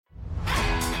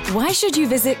Why should you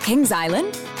visit Kings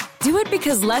Island? Do it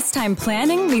because less time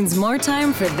planning means more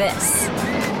time for this.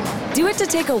 Do it to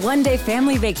take a one-day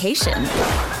family vacation.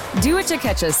 Do it to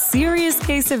catch a serious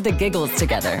case of the giggles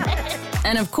together.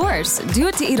 And of course, do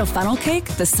it to eat a funnel cake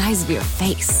the size of your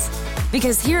face.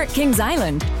 Because here at Kings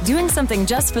Island, doing something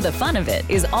just for the fun of it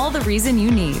is all the reason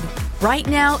you need. Right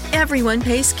now, everyone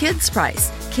pays kids'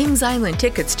 price. Kings Island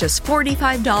tickets just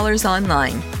 $45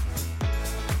 online.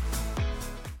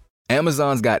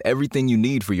 Amazon's got everything you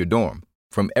need for your dorm.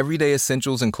 From everyday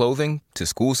essentials and clothing to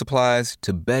school supplies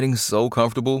to bedding so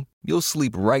comfortable, you'll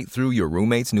sleep right through your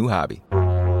roommate's new hobby.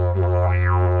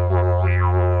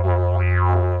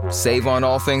 Save on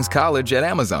all things college at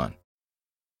Amazon.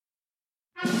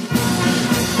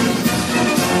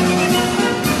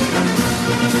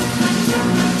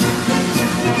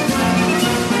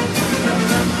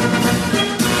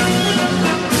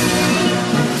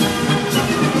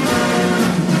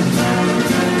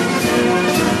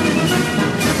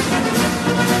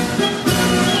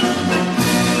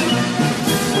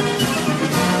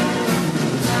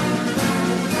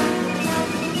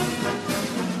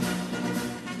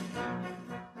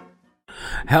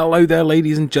 Hello there,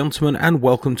 ladies and gentlemen, and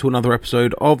welcome to another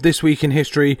episode of This Week in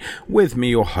History with me,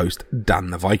 your host, Dan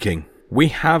the Viking. We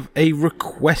have a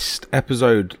request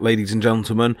episode, ladies and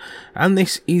gentlemen, and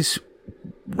this is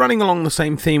running along the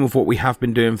same theme of what we have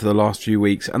been doing for the last few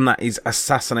weeks, and that is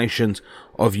assassinations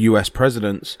of US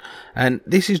presidents. And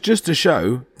this is just to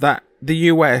show that the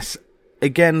US,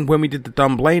 again, when we did the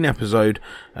Dunblane episode,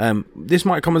 this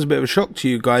might come as a bit of a shock to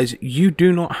you guys. You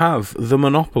do not have the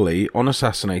monopoly on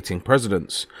assassinating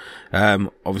presidents.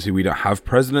 Obviously, we don't have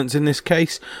presidents in this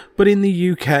case, but in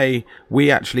the UK,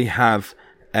 we actually have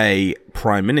a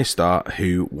prime minister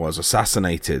who was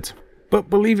assassinated. But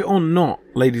believe it or not,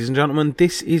 ladies and gentlemen,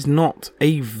 this is not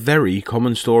a very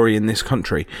common story in this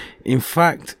country. In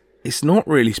fact, it's not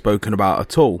really spoken about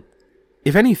at all.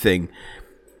 If anything,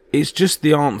 it's just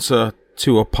the answer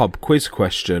to a pub quiz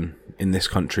question in this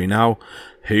country now.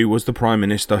 Who was the Prime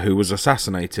Minister who was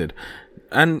assassinated?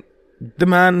 And the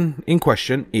man in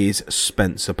question is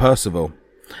Spencer Perceval,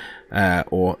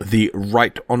 or the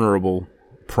Right Honourable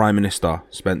Prime Minister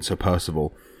Spencer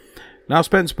Perceval. Now,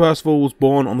 Spencer Perceval was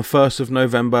born on the 1st of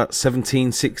November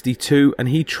 1762, and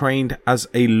he trained as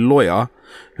a lawyer,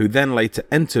 who then later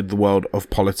entered the world of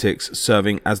politics,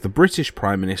 serving as the British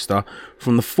Prime Minister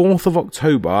from the 4th of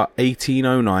October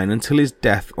 1809 until his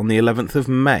death on the 11th of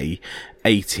May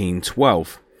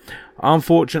 1812.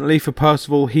 Unfortunately for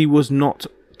Perceval, he was not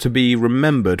to be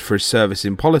remembered for his service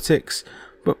in politics,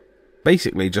 but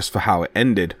basically just for how it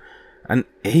ended. And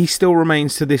he still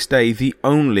remains to this day the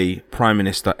only Prime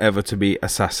Minister ever to be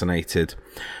assassinated.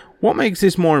 What makes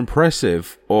this more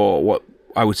impressive, or what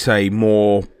I would say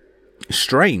more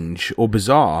strange or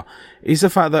bizarre, is the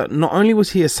fact that not only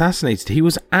was he assassinated, he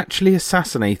was actually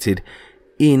assassinated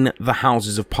in the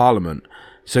Houses of Parliament.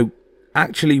 So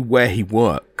actually where he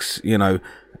works, or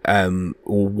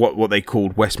what they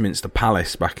called Westminster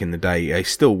Palace back in the day. It's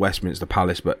still Westminster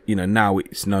Palace, but now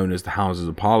it's known as the Houses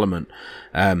of Parliament.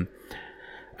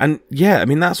 And yeah, I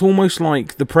mean, that's almost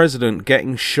like the president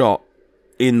getting shot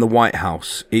in the White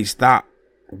House. It's that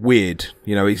weird,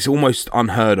 it's almost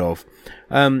unheard of.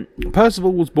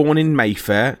 Perceval was born in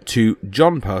Mayfair to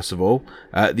John Perceval,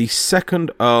 the second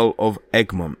Earl of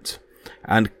Egmont,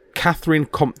 and Catherine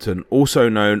Compton, also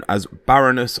known as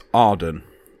Baroness Arden.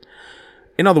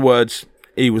 In other words,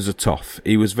 he was a toff.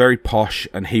 He was very posh,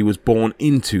 and he was born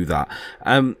into that.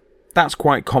 That's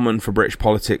quite common for British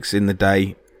politics in the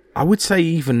day. I would say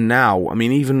even now, I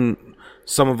mean, even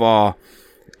some of our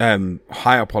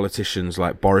higher politicians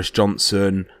like Boris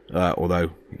Johnson,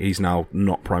 although he's now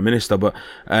not Prime Minister, but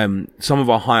some of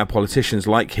our higher politicians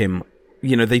like him,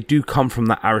 they do come from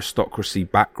that aristocracy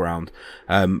background.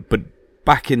 But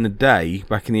back in the day,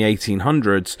 back in the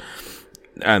 1800s,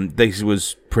 this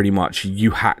was pretty much,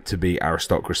 you had to be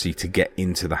aristocracy to get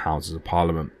into the Houses of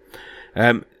Parliament.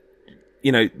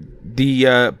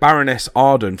 The Baroness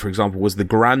Arden, for example, was the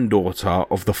granddaughter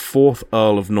of the 4th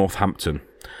Earl of Northampton.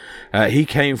 He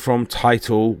came from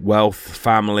title, wealth,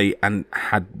 family, and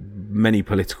had many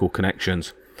political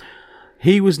connections.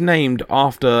 He was named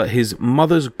after his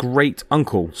mother's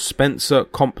great-uncle, Spencer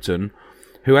Compton,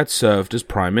 who had served as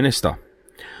Prime Minister.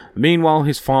 Meanwhile,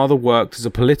 his father worked as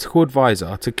a political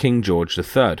advisor to King George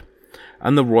III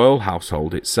and the royal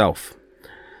household itself.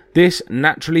 This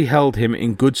naturally held him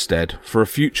in good stead for a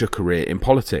future career in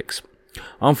politics.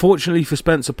 Unfortunately for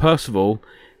Spencer Perceval,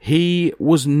 he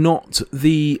was not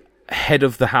the head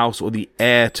of the house or the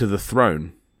heir to the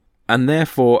throne, and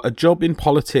therefore a job in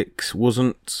politics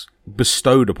wasn't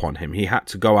bestowed upon him. He had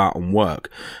to go out and work.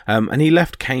 And he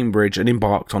left Cambridge and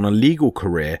embarked on a legal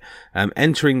career,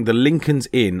 entering the Lincoln's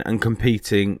Inn and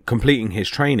completing his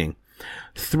training.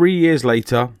 3 years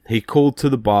later, he called to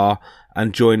the bar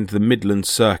and joined the Midland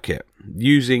Circuit,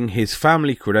 using his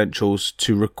family credentials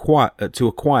to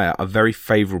acquire a very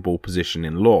favourable position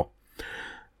in law.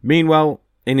 Meanwhile,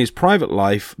 in his private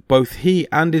life, both he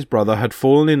and his brother had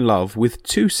fallen in love with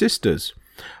 2 sisters.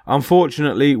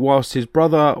 Unfortunately, whilst his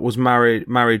brother was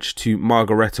marriage to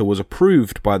Margaretta was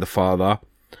approved by the father,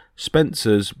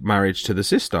 Spencer's marriage to the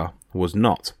sister was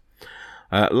not.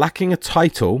 Lacking a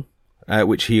title,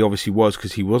 which he obviously was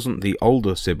because he wasn't the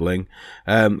older sibling,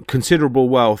 considerable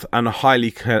wealth and a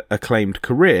highly acclaimed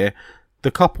career,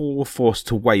 the couple were forced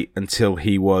to wait until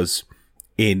he was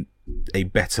in a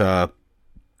better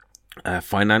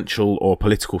financial or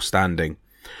political standing.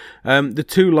 The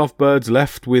 2 lovebirds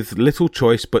left with little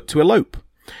choice but to elope.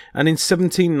 And in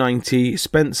 1790,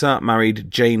 Spencer married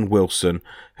Jane Wilson,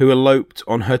 who eloped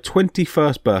on her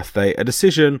 21st birthday, a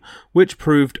decision which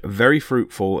proved very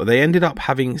fruitful. They ended up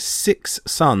having 6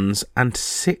 sons and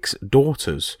 6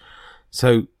 daughters.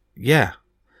 So, yeah,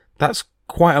 that's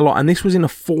quite a lot. And this was in a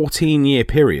 14-year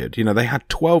period. You know, they had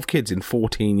 12 kids in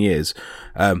 14 years.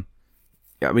 I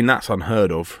mean, that's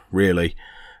unheard of, really.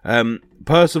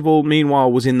 Percival,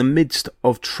 meanwhile, was in the midst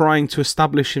of trying to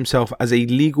establish himself as a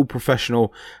legal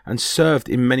professional and served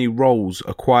in many roles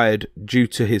acquired due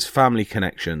to his family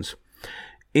connections.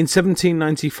 In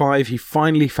 1795, he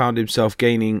finally found himself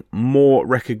gaining more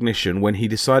recognition when he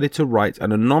decided to write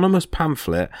an anonymous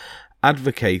pamphlet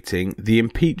advocating the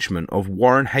impeachment of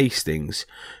Warren Hastings,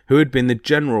 who had been the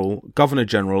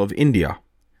Governor-General of India.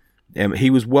 He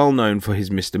was well known for his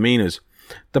misdemeanours.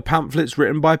 The pamphlets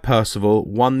written by Percival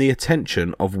won the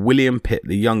attention of William Pitt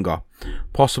the Younger,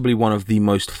 possibly one of the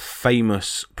most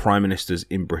famous prime ministers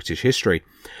in British history,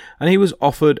 and he was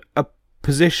offered a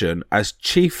position as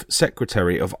Chief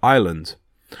Secretary of Ireland.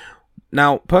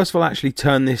 Now, Percival actually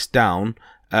turned this down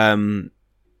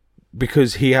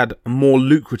because he had more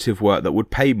lucrative work that would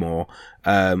pay more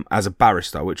as a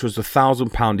barrister, which was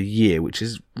 £1,000 a year, which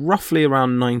is roughly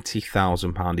around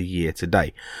 £90,000 a year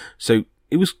today. So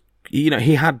it was, you know,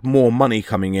 he had more money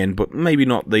coming in, but maybe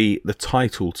not the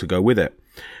title to go with it.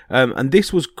 And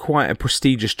this was quite a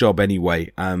prestigious job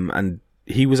anyway. And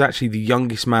he was actually the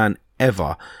youngest man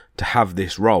ever to have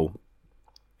this role.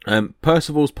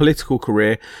 Percival's political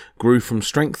career grew from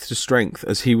strength to strength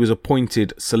as he was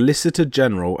appointed Solicitor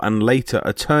General and later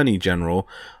Attorney General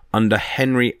under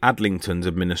Henry Adlington's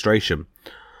administration.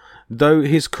 Though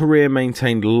his career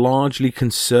maintained largely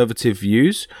conservative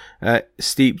views,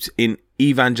 steeped in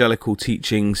evangelical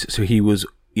teachings, so he was,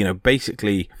 you know,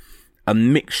 basically a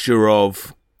mixture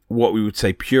of what we would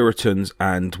say Puritans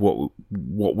and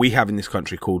what we have in this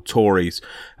country called Tories.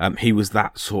 He was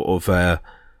that sort of a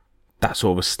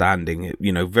standing,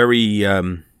 you know, very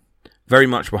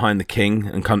much behind the king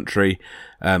and country,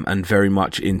 and very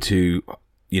much into,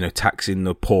 you know, taxing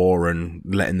the poor and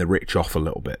letting the rich off a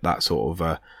little bit. That sort of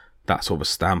a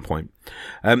standpoint.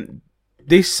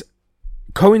 This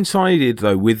coincided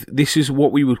though with, this is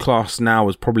what we would class now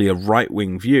as probably a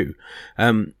right-wing view.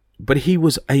 But he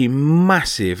was a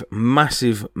massive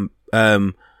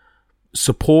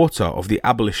supporter of the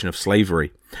abolition of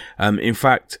slavery. In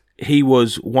fact, he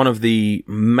was one of the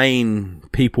main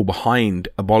people behind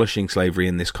abolishing slavery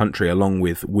in this country, along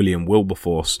with William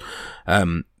Wilberforce, a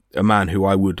man who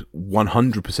I would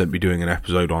 100% be doing an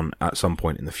episode on at some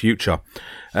point in the future,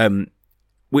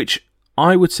 which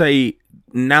I would say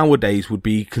nowadays would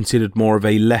be considered more of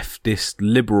a leftist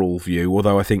liberal view,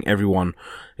 although I think everyone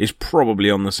is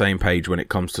probably on the same page when it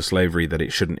comes to slavery that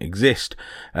it shouldn't exist.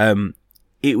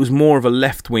 It was more of a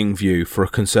left-wing view for a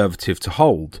conservative to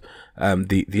hold,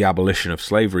 the abolition of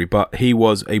slavery, but he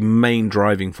was a main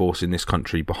driving force in this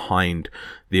country behind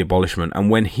the abolishment. And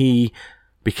when he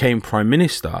became Prime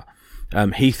Minister,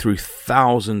 he threw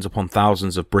thousands upon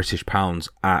thousands of British pounds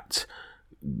at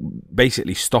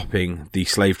basically stopping the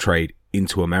slave trade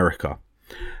into America.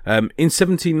 In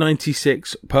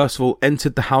 1796, Percival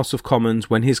entered the House of Commons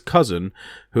when his cousin,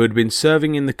 who had been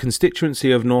serving in the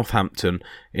constituency of Northampton,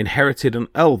 inherited an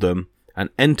earldom and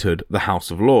entered the House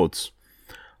of Lords.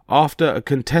 After a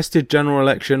contested general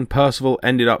election, Percival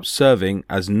ended up serving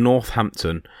as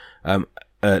Northampton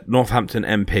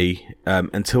MP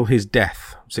until his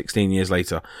death 16 years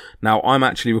later. Now, I'm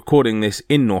actually recording this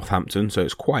in Northampton, so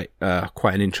it's quite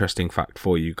an interesting fact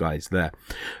for you guys there.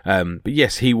 But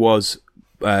yes, he was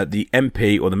the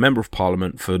MP or the Member of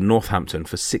Parliament for Northampton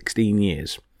for 16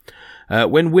 years.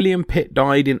 When William Pitt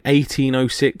died in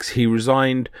 1806, he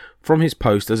resigned from his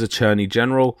post as Attorney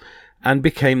General, and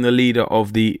became the leader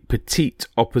of the petite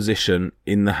opposition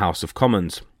in the House of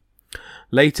Commons.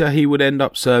 Later, he would end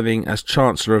up serving as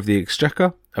Chancellor of the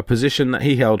Exchequer, a position that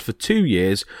he held for 2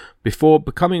 years before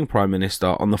becoming Prime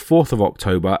Minister on the 4th of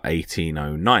October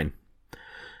 1809.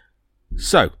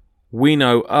 So, we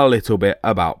know a little bit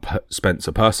about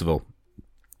Spencer Perceval.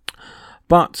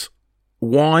 But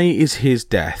why is his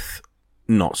death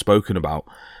not spoken about?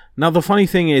 Now, the funny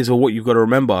thing is, or what you've got to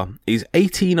remember, is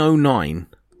 1809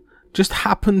 just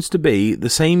happens to be the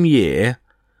same year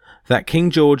that King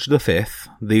George V,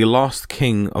 the last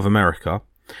king of America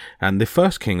and the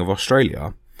first king of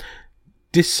Australia,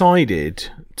 decided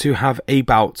to have a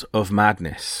bout of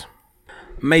madness.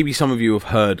 Maybe some of you have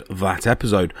heard that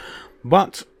episode,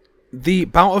 but the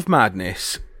bout of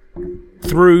madness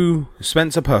threw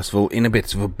Spencer Perceval in a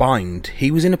bit of a bind.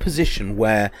 He was in a position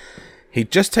where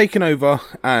he'd just taken over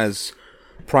as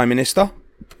Prime Minister,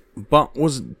 but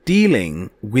was dealing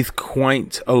with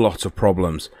quite a lot of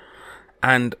problems.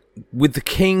 And with the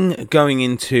king going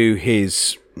into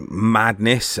his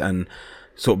madness and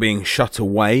sort of being shut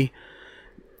away,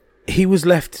 he was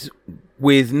left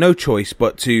with no choice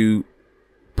but to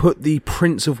put the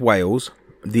Prince of Wales,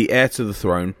 the heir to the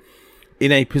throne,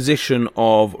 in a position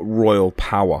of royal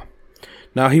power.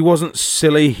 Now, he wasn't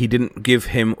silly. He didn't give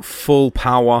him full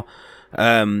power,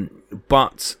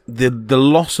 but the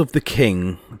loss of the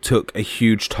king took a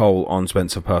huge toll on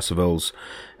Spencer Perceval's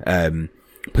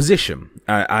position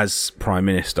as Prime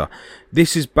Minister.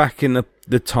 This is back in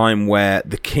the time where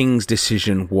the king's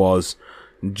decision was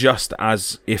just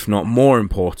as, if not more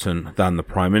important than the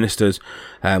Prime Minister's,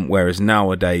 whereas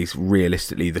nowadays,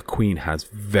 realistically, the Queen has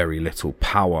very little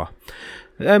power.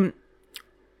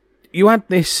 You add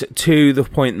this to the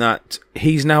point that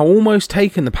he's now almost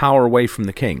taken the power away from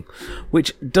the king,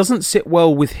 which doesn't sit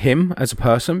well with him as a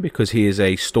person because he is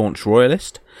a staunch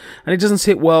royalist, and it doesn't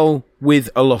sit well with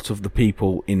a lot of the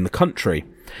people in the country.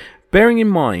 Bearing in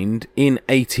mind, in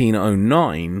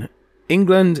 1809,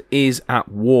 England is at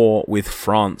war with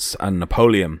France and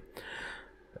Napoleon.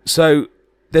 So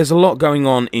there's a lot going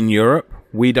on in Europe.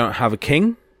 We don't have a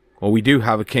king, or we do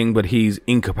have a king, but he's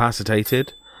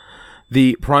incapacitated.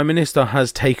 The Prime Minister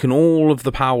has taken all of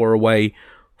the power away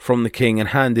from the king and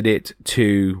handed it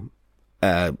to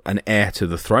an heir to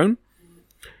the throne.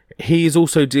 He is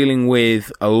also dealing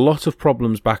with a lot of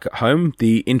problems back at home.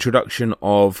 The introduction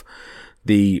of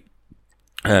the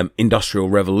Industrial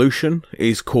Revolution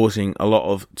is causing a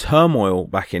lot of turmoil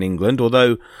back in England,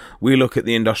 although we look at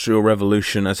the Industrial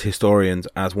Revolution as historians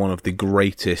as one of the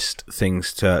greatest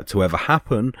things to ever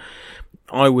happen.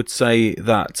 I would say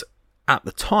that at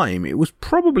the time it was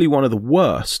probably one of the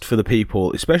worst for the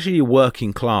people, especially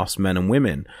working class men and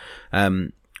women.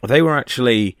 They were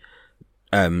actually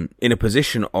in a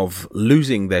position of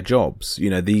losing their jobs. You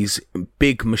know, these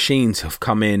big machines have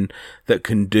come in that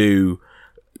can do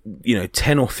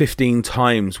 10 or 15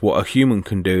 times what a human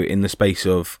can do in the space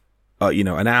of,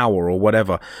 an hour or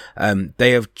whatever.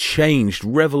 They have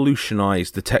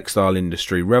revolutionized the textile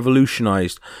industry,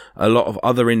 revolutionized a lot of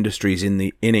other industries in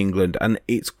England, and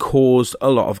it's caused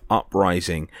a lot of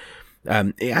uprising.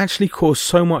 It actually caused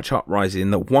so much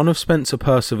uprising that one of Spencer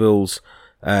Perceval's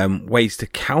ways to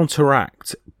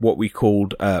counteract what we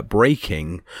called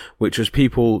breaking, which was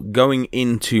people going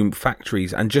into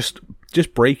factories and just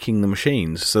breaking the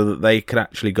machines so that they could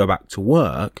actually go back to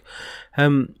work,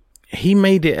 he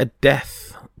made it a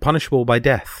death, punishable by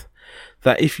death.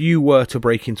 That if you were to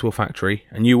break into a factory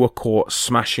and you were caught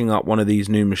smashing up one of these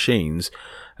new machines,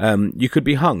 you could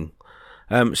be hung.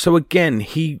 So again,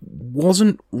 he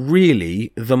wasn't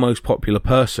really the most popular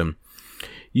person.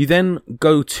 You then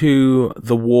go to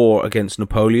the war against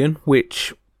Napoleon,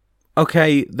 which,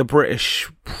 okay, the British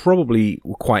probably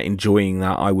were quite enjoying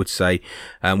that, I would say.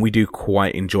 We do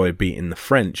quite enjoy beating the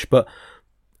French, but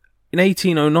in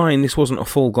 1809, this wasn't a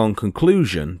foregone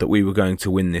conclusion that we were going to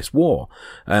win this war.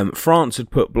 France had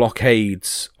put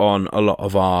blockades on a lot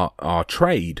of our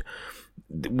trade.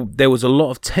 There was a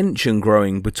lot of tension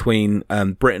growing between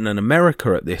Britain and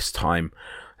America at this time,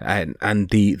 and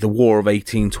the War of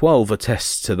 1812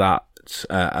 attests to that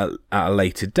at a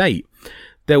later date.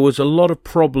 There was a lot of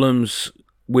problems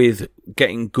with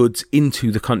getting goods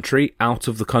into the country, out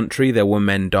of the country. There were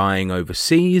men dying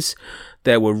overseas.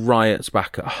 There were riots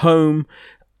back at home.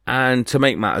 And to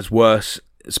make matters worse,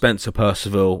 Spencer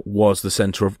Perceval was the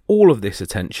centre of all of this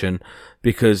attention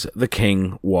because the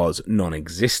king was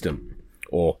non-existent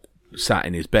or sat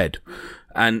in his bed.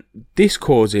 And this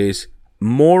causes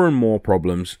more and more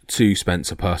problems to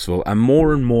Spencer Perceval and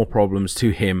more problems to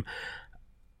him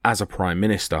as a Prime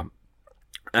Minister.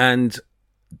 And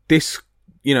this,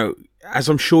 as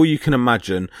I'm sure you can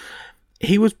imagine,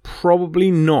 he was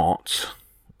probably not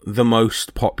the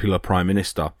most popular Prime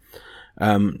Minister.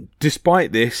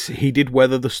 Despite this, he did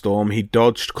weather the storm. He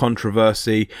dodged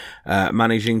controversy,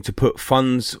 managing to put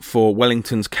funds for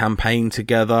Wellington's campaign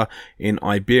together in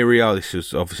Iberia. This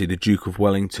was obviously the Duke of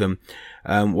Wellington,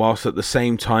 whilst at the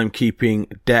same time keeping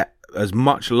debt as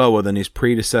much lower than his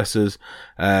predecessors.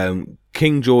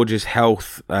 King George's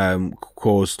health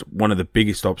caused one of the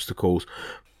biggest obstacles,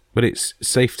 but it's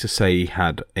safe to say he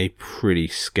had a pretty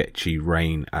sketchy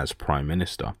reign as Prime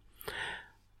Minister.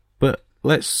 But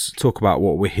let's talk about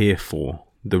what we're here for,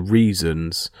 the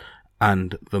reasons,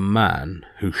 and the man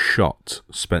who shot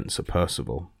Spencer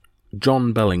Perceval.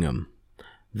 John Bellingham,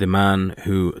 the man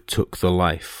who took the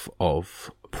life of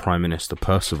Prime Minister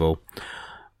Perceval,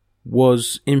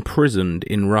 was imprisoned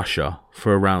in Russia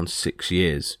for around 6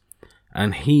 years,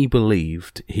 and he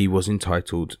believed he was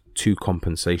entitled to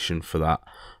compensation for that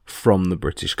from the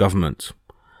British government.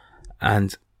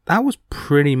 And that was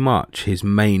pretty much his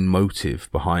main motive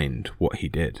behind what he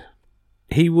did.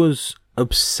 He was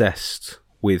obsessed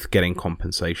with getting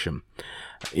compensation.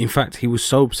 In fact, he was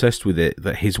so obsessed with it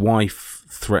that his wife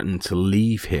threatened to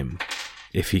leave him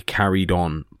if he carried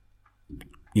on,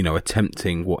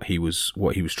 attempting what he was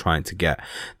trying to get.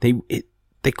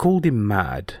 They called him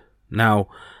mad. Now,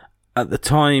 at the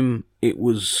time, it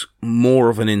was more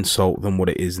of an insult than what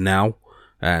it is now.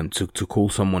 To call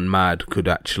someone mad could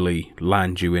actually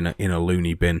land you in a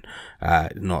loony bin,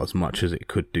 not as much as it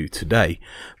could do today.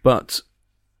 But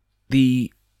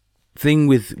the thing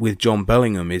with John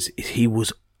Bellingham is he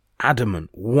was adamant,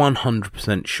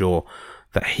 100% sure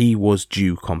that he was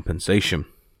due compensation.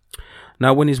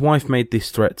 Now, when his wife made this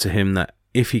threat to him that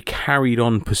if he carried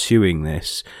on pursuing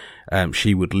this,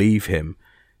 she would leave him,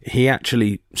 he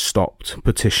actually stopped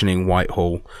petitioning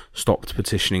Whitehall, stopped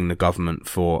petitioning the government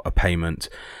for a payment,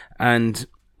 and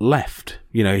left.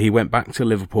 He went back to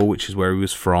Liverpool, which is where he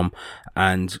was from,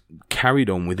 and carried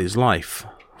on with his life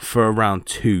for around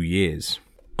 2 years.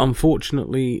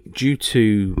 Unfortunately, due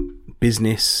to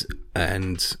business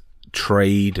and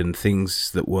trade and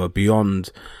things that were beyond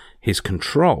his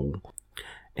control,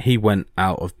 he went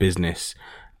out of business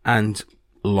and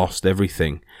lost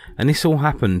everything. And this all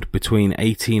happened between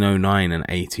 1809 and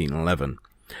 1811.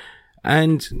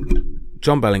 And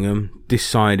John Bellingham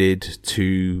decided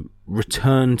to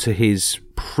return to his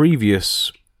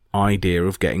previous idea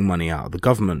of getting money out of the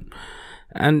government.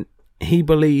 And he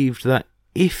believed that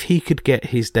if he could get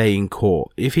his day in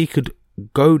court, if he could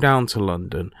go down to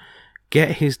London,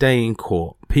 get his day in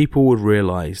court, people would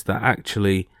realise that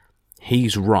actually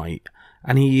he's right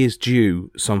and he is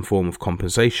due some form of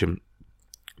compensation.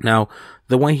 Now,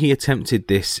 the way he attempted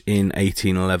this in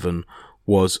 1811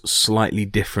 was slightly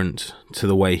different to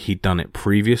the way he'd done it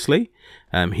previously.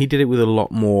 He did it with a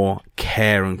lot more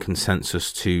care and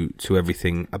consensus to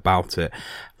everything about it,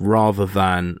 rather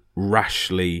than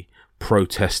rashly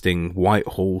protesting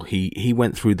Whitehall. He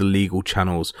went through the legal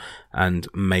channels and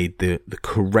made the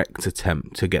correct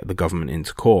attempt to get the government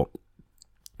into court.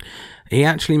 He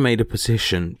actually made a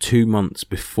petition 2 months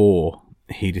before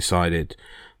he decided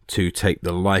to take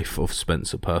the life of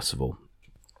Spencer Perceval.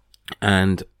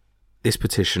 And this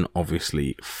petition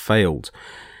obviously failed.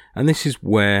 And this is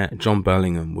where John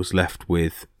Bellingham was left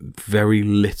with very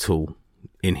little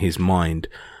in his mind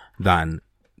than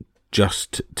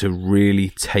just to really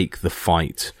take the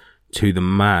fight to the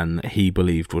man that he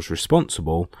believed was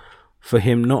responsible for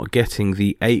him not getting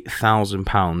the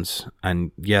 £8,000,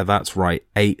 and yeah, that's right,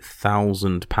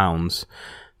 £8,000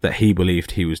 that he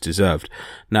believed he was deserved.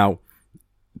 Now,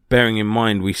 bearing in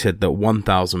mind, we said that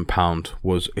 £1,000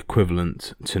 was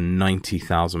equivalent to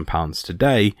 £90,000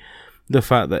 today, the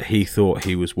fact that he thought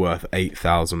he was worth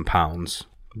 £8,000,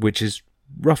 which is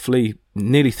roughly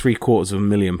nearly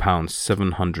 £750,000,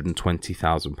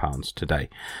 £720,000 today.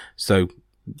 So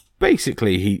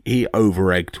basically he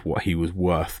over-egged what he was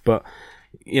worth, but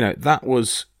that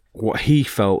was what he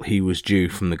felt he was due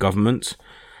from the government,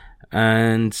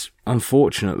 and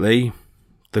unfortunately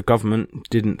the government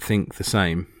didn't think the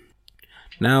same.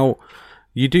 Now,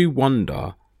 you do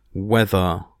wonder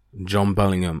whether John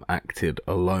Bellingham acted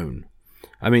alone.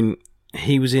 I mean,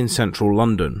 he was in central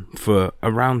London for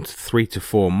around 3 to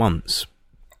 4 months.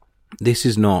 This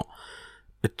is not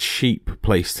a cheap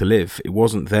place to live. It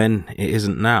wasn't then, it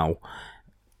isn't now.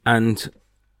 And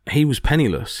he was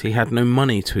penniless. He had no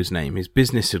money to his name. His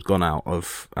business had gone out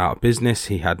of business.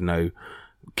 He had no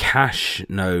cash,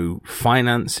 no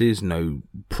finances, no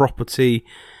property.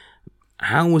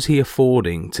 How was he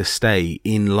affording to stay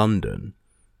in London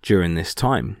during this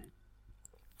time?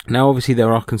 Now, obviously,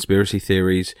 there are conspiracy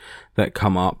theories that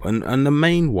come up, and the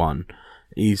main one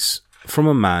is from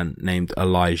a man named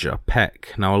Elijah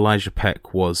Peck. Now, Elijah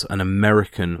Peck was an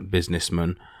American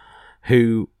businessman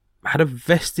who had a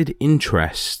vested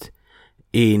interest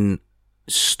in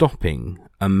stopping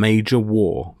a major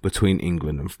war between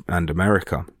England and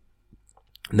America.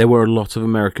 There were a lot of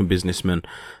American businessmen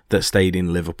that stayed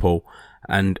in Liverpool,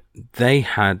 and they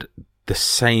had the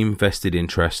same vested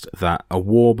interest that a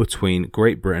war between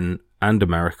Great Britain and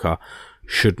America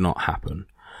should not happen.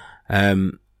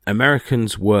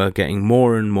 Americans were getting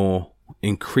more and more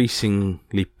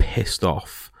increasingly pissed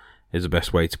off, is the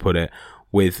best way to put it,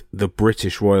 with the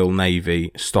British Royal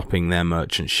Navy stopping their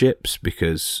merchant ships,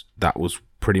 because that was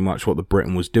pretty much what the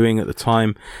Britain was doing at the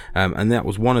time, and that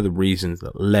was one of the reasons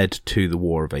that led to the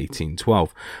War of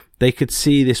 1812. They could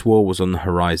see this war was on the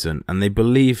horizon, and they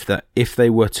believed that if they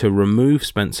were to remove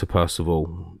Spencer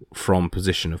Perceval from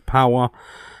position of power,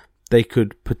 they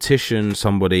could petition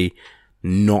somebody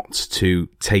not to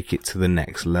take it to the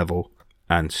next level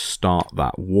and start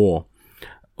that war.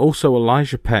 Also,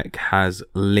 Elijah Peck has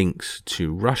links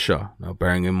to Russia. Now,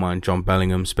 bearing in mind John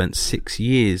Bellingham spent 6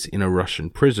 years in a Russian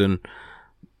prison,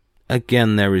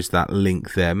 again, there is that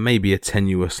link there, maybe a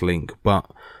tenuous link, but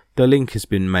the link has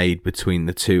been made between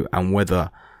the two, and whether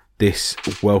this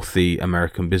wealthy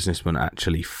American businessman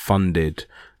actually funded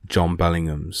John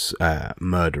Bellingham's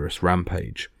murderous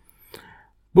rampage.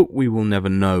 But we will never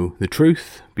know the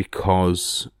truth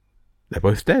because they're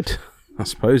both dead, I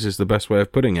suppose is the best way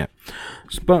of putting it.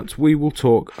 But we will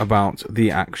talk about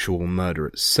the actual murder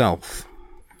itself.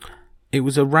 It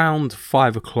was around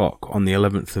 5 o'clock on the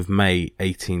 11th of May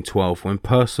 1812 when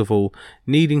Perceval,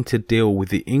 needing to deal with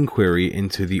the inquiry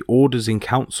into the Orders in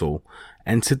Council,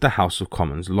 entered the House of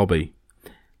Commons lobby.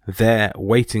 There,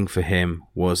 waiting for him,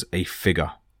 was a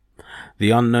figure.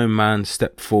 The unknown man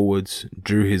stepped forwards,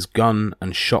 drew his gun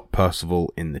and shot Perceval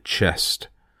in the chest.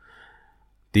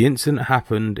 The incident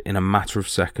happened in a matter of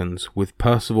seconds, with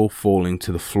Perceval falling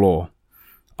to the floor,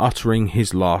 uttering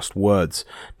his last words.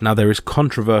 Now, there is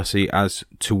controversy as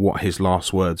to what his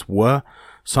last words were.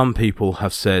 Some people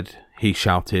have said he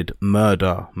shouted,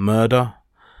 "Murder, murder."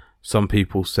 Some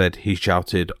people said he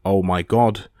shouted, "Oh my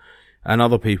God." And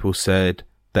other people said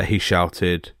that he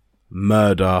shouted,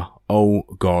 "Murder, oh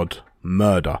God,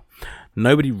 murder."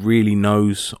 Nobody really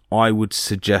knows. I would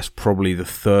suggest probably the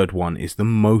third one is the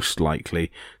most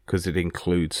likely, because it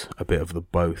includes a bit of the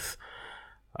both.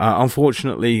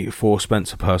 Unfortunately for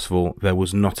Spencer Perceval, there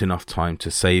was not enough time to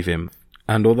save him,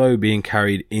 and although being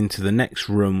carried into the next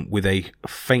room with a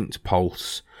faint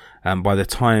pulse, by the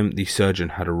time the surgeon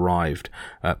had arrived,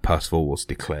 Perceval was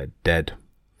declared dead.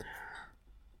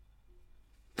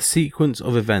 The sequence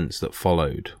of events that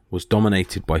followed was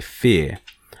dominated by fear,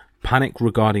 panic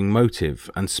regarding motive,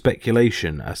 and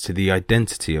speculation as to the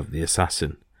identity of the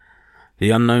assassin. The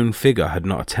unknown figure had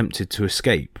not attempted to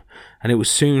escape, and it was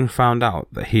soon found out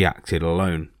that he acted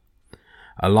alone,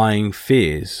 allaying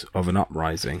fears of an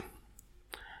uprising.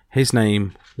 His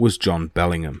name was John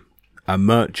Bellingham, a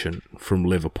merchant from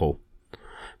Liverpool.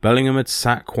 Bellingham had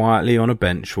sat quietly on a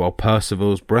bench while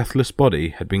Perceval's breathless body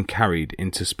had been carried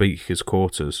into Speaker's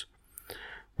quarters.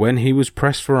 When he was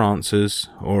pressed for answers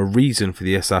or a reason for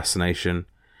the assassination,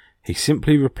 he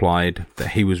simply replied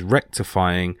that he was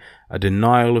rectifying a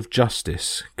denial of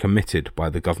justice committed by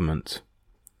the government.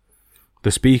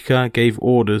 The Speaker gave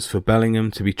orders for Bellingham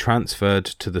to be transferred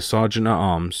to the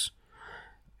Sergeant-at-Arms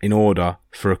in order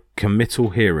for a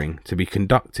committal hearing to be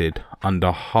conducted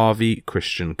under Harvey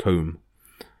Christian Combe.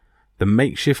 The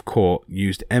makeshift court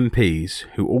used MPs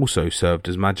who also served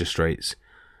as magistrates,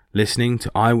 listening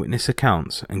to eyewitness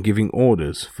accounts and giving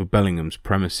orders for Bellingham's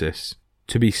premises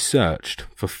to be searched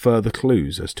for further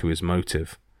clues as to his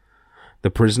motive. The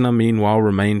prisoner meanwhile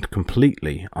remained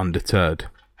completely undeterred.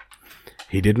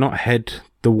 He did not heed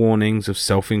the warnings of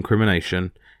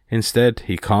self-incrimination. Instead,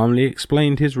 he calmly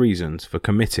explained his reasons for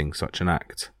committing such an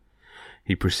act.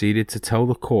 He proceeded to tell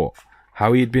the court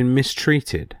how he had been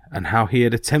mistreated and how he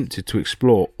had attempted to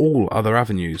explore all other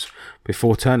avenues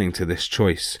before turning to this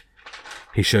choice.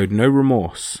 He showed no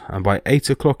remorse, and by 8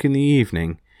 o'clock in the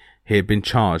evening, he had been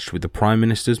charged with the Prime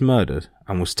Minister's murder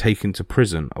and was taken to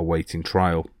prison awaiting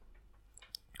trial.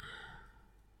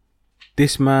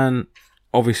 This man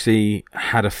obviously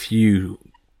had a few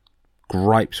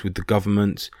gripes with the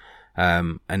government,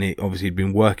 and he obviously had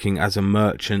been working as a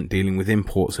merchant dealing with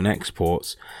imports and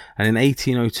exports, and in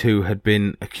 1802 had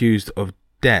been accused of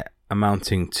debt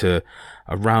amounting to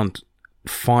around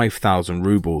 5,000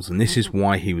 rubles, and this is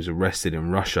why he was arrested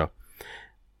in Russia.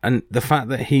 And the fact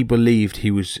that he believed he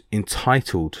was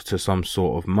entitled to some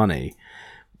sort of money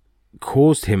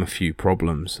caused him a few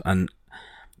problems, and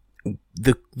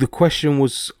the question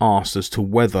was asked as to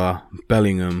whether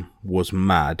Bellingham was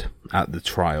mad at the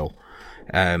trial.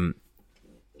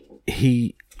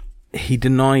 He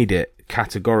denied it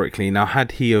categorically. Now,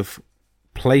 had he have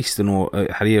placed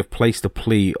a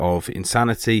plea of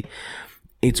insanity,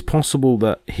 it's possible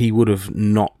that he would have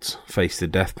not faced the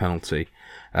death penalty.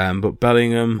 But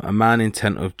Bellingham, a man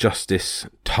intent of justice,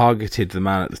 targeted the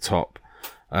man at the top,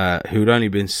 who had only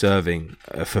been serving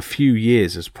for a few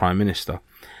years as Prime Minister,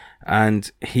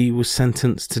 and he was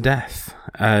sentenced to death.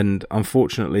 And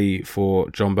unfortunately for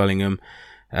John Bellingham,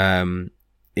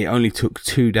 it only took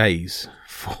 2 days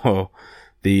for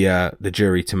the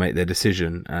jury to make their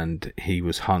decision, and he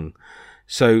was hung.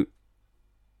 So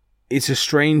it's a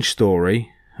strange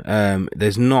story.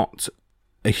 There's not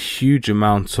a huge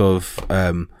amount of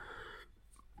amount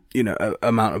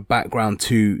of background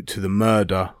to the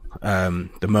murderer,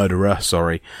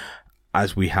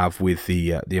 as we have with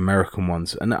the American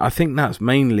ones, and I think that's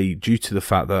mainly due to the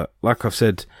fact that, like I've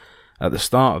said at the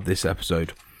start of this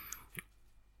episode,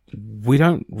 we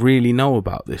don't really know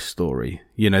about this story.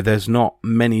 There's not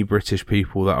many British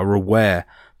people that are aware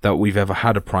that we've ever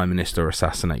had a Prime Minister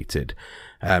assassinated.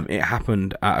 It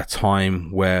happened at a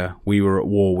time where we were at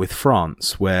war with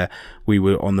France, where we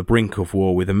were on the brink of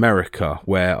war with America,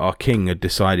 where our king had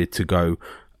decided to go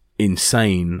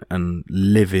insane and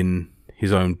live in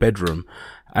his own bedroom.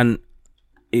 And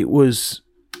it was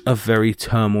a very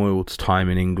turmoiled time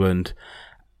in England,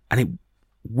 and it,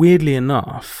 weirdly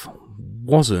enough,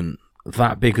 wasn't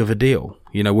that big of a deal.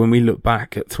 When we look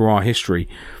back through our history,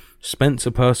 Spencer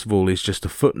Perceval is just a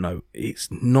footnote. It's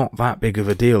not that big of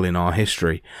a deal in our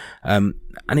history. And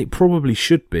it probably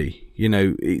should be.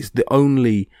 It's the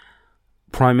only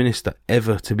Prime Minister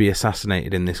ever to be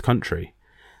assassinated in this country.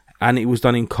 And it was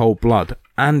done in cold blood.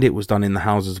 And it was done in the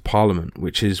Houses of Parliament,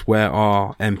 which is where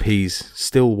our MPs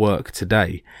still work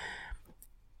today.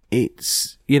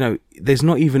 It's, there's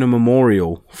not even a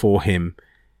memorial for him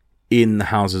in the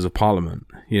Houses of Parliament.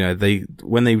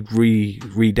 When they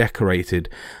redecorated,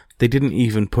 they didn't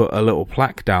even put a little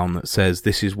plaque down that says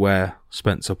this is where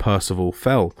Spencer Perceval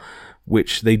fell,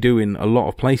 which they do in a lot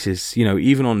of places.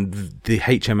 Even on the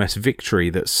HMS Victory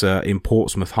that's in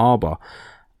Portsmouth Harbour,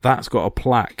 that's got a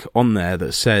plaque on there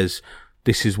that says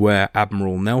this is where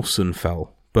Admiral Nelson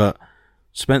fell. But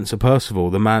Spencer Perceval,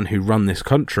 the man who run this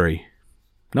country,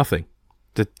 nothing.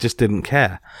 Just didn't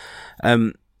care.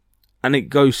 And it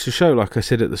goes to show, like I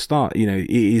said at the start, it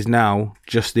is now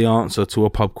just the answer to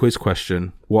a pub quiz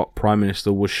question: what Prime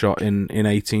Minister was shot in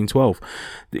 1812?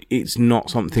 It's not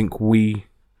something we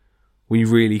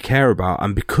really care about,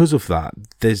 and because of that,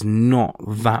 there's not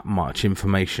that much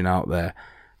information out there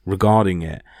regarding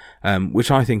it,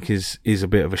 which I think is a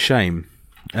bit of a shame.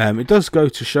 It does go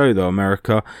to show, though,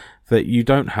 America, that you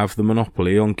don't have the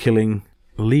monopoly on killing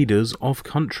leaders of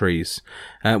countries.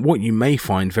 What you may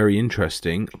find very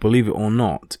interesting, believe it or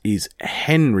not, is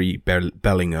Henry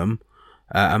Bellingham,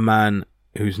 a man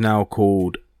who's now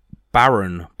called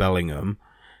Baron Bellingham,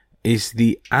 is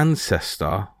the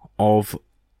ancestor of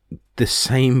the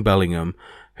same Bellingham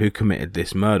who committed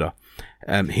this murder.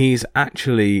 He's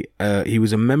actually he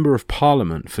was a member of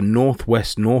Parliament for North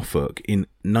West Norfolk in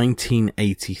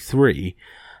 1983,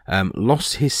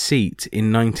 lost his seat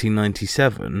in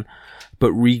 1997,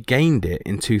 but regained it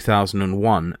in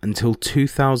 2001. Until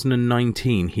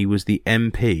 2019, he was the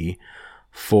MP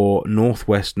for North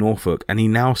West Norfolk, and he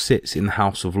now sits in the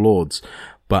House of Lords.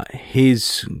 But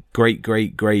his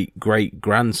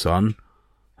great-great-great-great-grandson,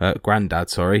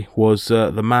 granddad, was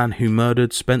the man who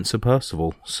murdered Spencer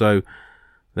Perceval. So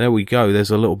there we go. There's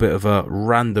a little bit of a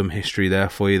random history there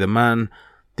for you. The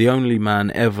only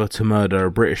man ever to murder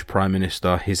a British Prime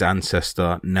Minister, his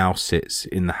ancestor, now sits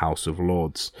in the House of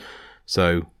Lords.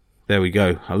 So there we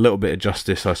go. A little bit of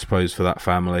justice, I suppose, for that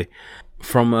family.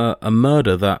 From a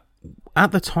murder that,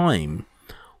 at the time,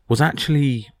 was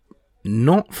actually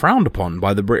not frowned upon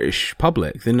by the British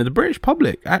public. Then the British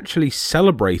public actually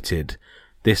celebrated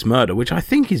this murder, which I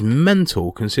think is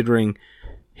mental, considering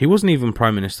he wasn't even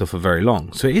Prime Minister for very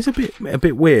long. So it is a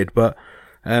bit weird, but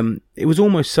it was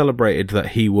almost celebrated that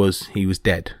he was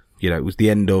dead. It was the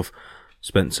end of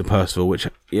Spencer Perceval, which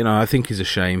I think is a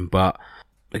shame. But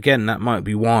again, that might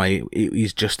be why it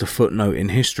is just a footnote in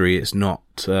history. It's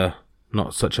not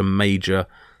such a major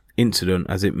incident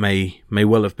as it may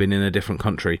well have been in a different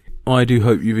country. I do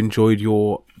hope you've enjoyed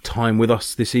your time with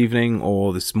us this evening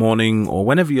or this morning or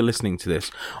whenever you're listening to this.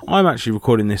 I'm actually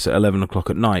recording this at 11 o'clock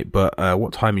at night, but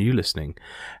what time are you listening?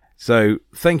 So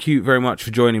thank you very much for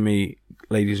joining me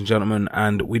ladies and gentlemen,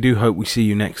 and we do hope we see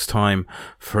you next time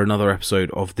for another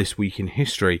episode of This Week in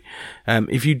History.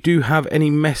 If you do have any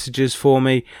messages for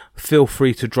me, feel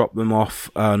free to drop them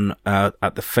off on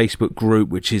at the Facebook group,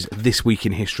 which is This Week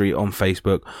in History on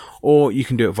Facebook, or you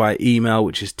can do it via email,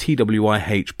 which is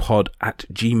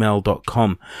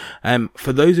twihpod@gmail.com.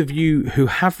 For those of you who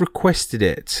have requested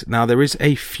it, now there is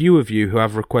a few of you who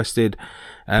have requested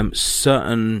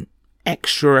certain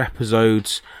extra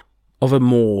episodes of a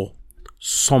more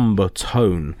somber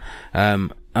tone,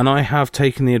 and I have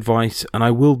taken the advice, and I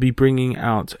will be bringing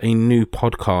out a new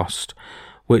podcast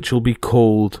which will be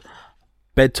called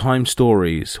Bedtime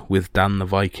Stories with Dan the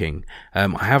Viking. I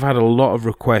have had a lot of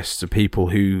requests of people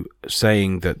who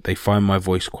saying that they find my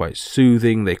voice quite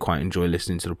soothing, they quite enjoy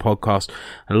listening to the podcast,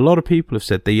 and a lot of people have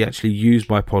said they actually use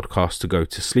my podcast to go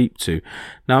to sleep to.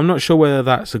 Now, I'm not sure whether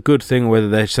that's a good thing, or whether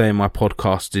they're saying my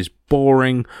podcast is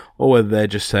boring, or whether they're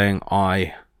just saying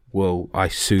I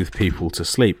soothe people to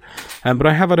sleep. But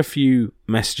I have had a few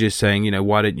messages saying,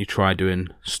 why don't you try doing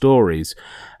stories?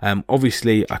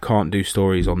 Obviously, I can't do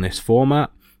stories on this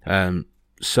format,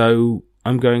 so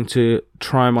I'm going to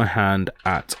try my hand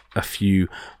at a few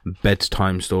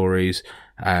bedtime stories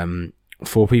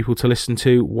for people to listen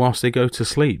to whilst they go to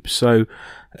sleep. So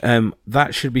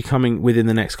that should be coming within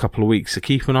the next couple of weeks, so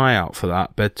keep an eye out for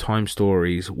that. Bedtime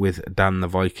Stories with Dan the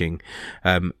Viking.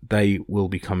 They will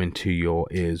be coming to your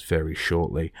ears very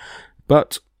shortly.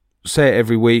 But say it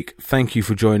every week, thank you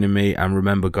for joining me, and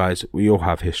remember guys, we all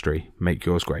have history. Make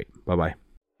yours great. Bye bye.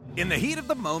 In the heat of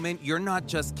the moment, you're not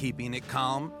just keeping it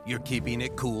calm, you're keeping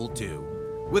it cool too.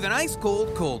 With an ice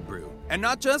cold cold brew. And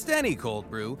not just any cold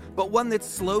brew, but one that's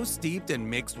slow steeped and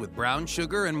mixed with brown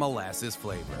sugar and molasses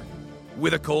flavor.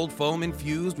 With a cold foam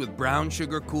infused with brown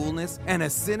sugar coolness and a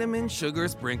cinnamon sugar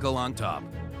sprinkle on top.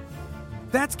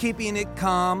 That's keeping it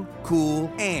calm, cool,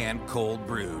 and cold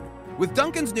brewed. With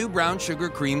Dunkin's new brown sugar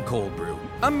cream cold brew.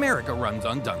 America runs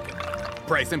on Dunkin'.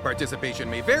 Price and participation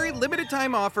may vary. Limited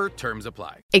time offer. Terms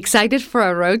apply. Excited for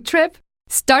a road trip?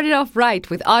 Start it off right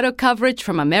with auto coverage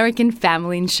from American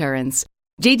Family Insurance.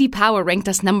 J.D. Power ranked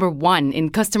us #1 in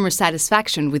customer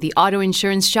satisfaction with the auto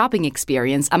insurance shopping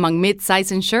experience among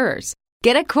mid-size insurers.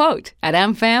 Get a quote at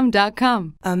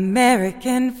amfam.com.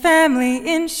 American Family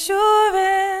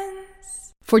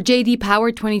Insurance. For J.D.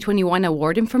 Power 2021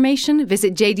 award information,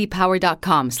 visit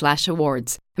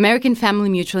jdpower.com/awards. American Family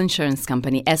Mutual Insurance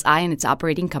Company, SI and its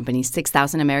operating companies,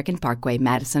 6000 American Parkway,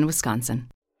 Madison, Wisconsin.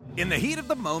 In the heat of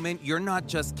the moment, you're not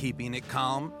just keeping it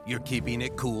calm, you're keeping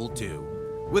it cool too.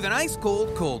 With an ice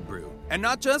cold cold brew. And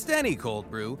not just any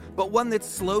cold brew, but one that's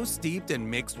slow steeped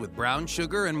and mixed with brown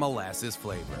sugar and molasses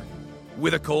flavor.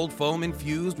 With a cold foam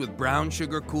infused with brown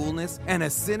sugar coolness and a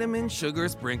cinnamon sugar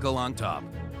sprinkle on top.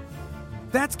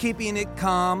 That's keeping it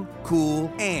calm, cool,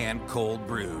 and cold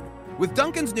brewed. With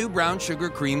Dunkin's new brown sugar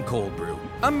cream cold brew.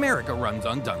 America runs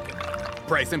on Dunkin'.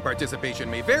 Price and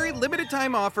participation may vary. Limited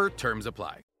time offer. Terms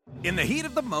apply. In the heat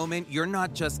of the moment, you're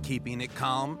not just keeping it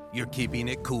calm, you're keeping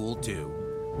it cool too.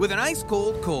 With an ice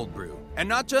cold cold brew. And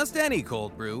not just any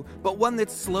cold brew, but one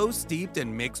that's slow steeped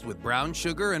and mixed with brown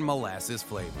sugar and molasses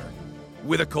flavor.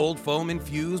 With a cold foam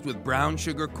infused with brown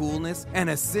sugar coolness and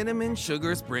a cinnamon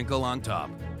sugar sprinkle on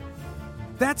top.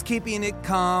 That's keeping it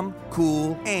calm,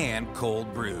 cool, and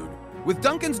cold brewed. With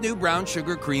Dunkin's new brown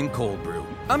sugar cream cold brew.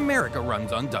 America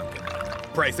runs on Dunkin'.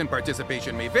 Price and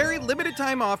participation may vary. Limited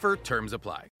time offer. Terms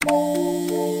apply.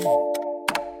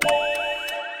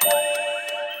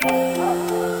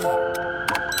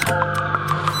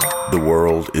 The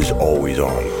world is always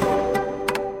on,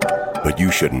 but you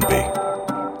shouldn't be.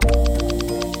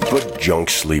 Put junk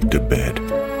sleep to bed.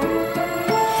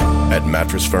 At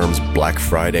Mattress Firm's Black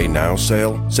Friday Now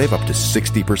sale, save up to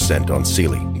 60% on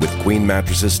Sealy, with queen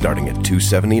mattresses starting at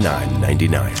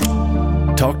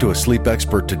 $279.99. Talk to a sleep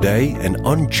expert today and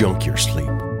unjunk your sleep.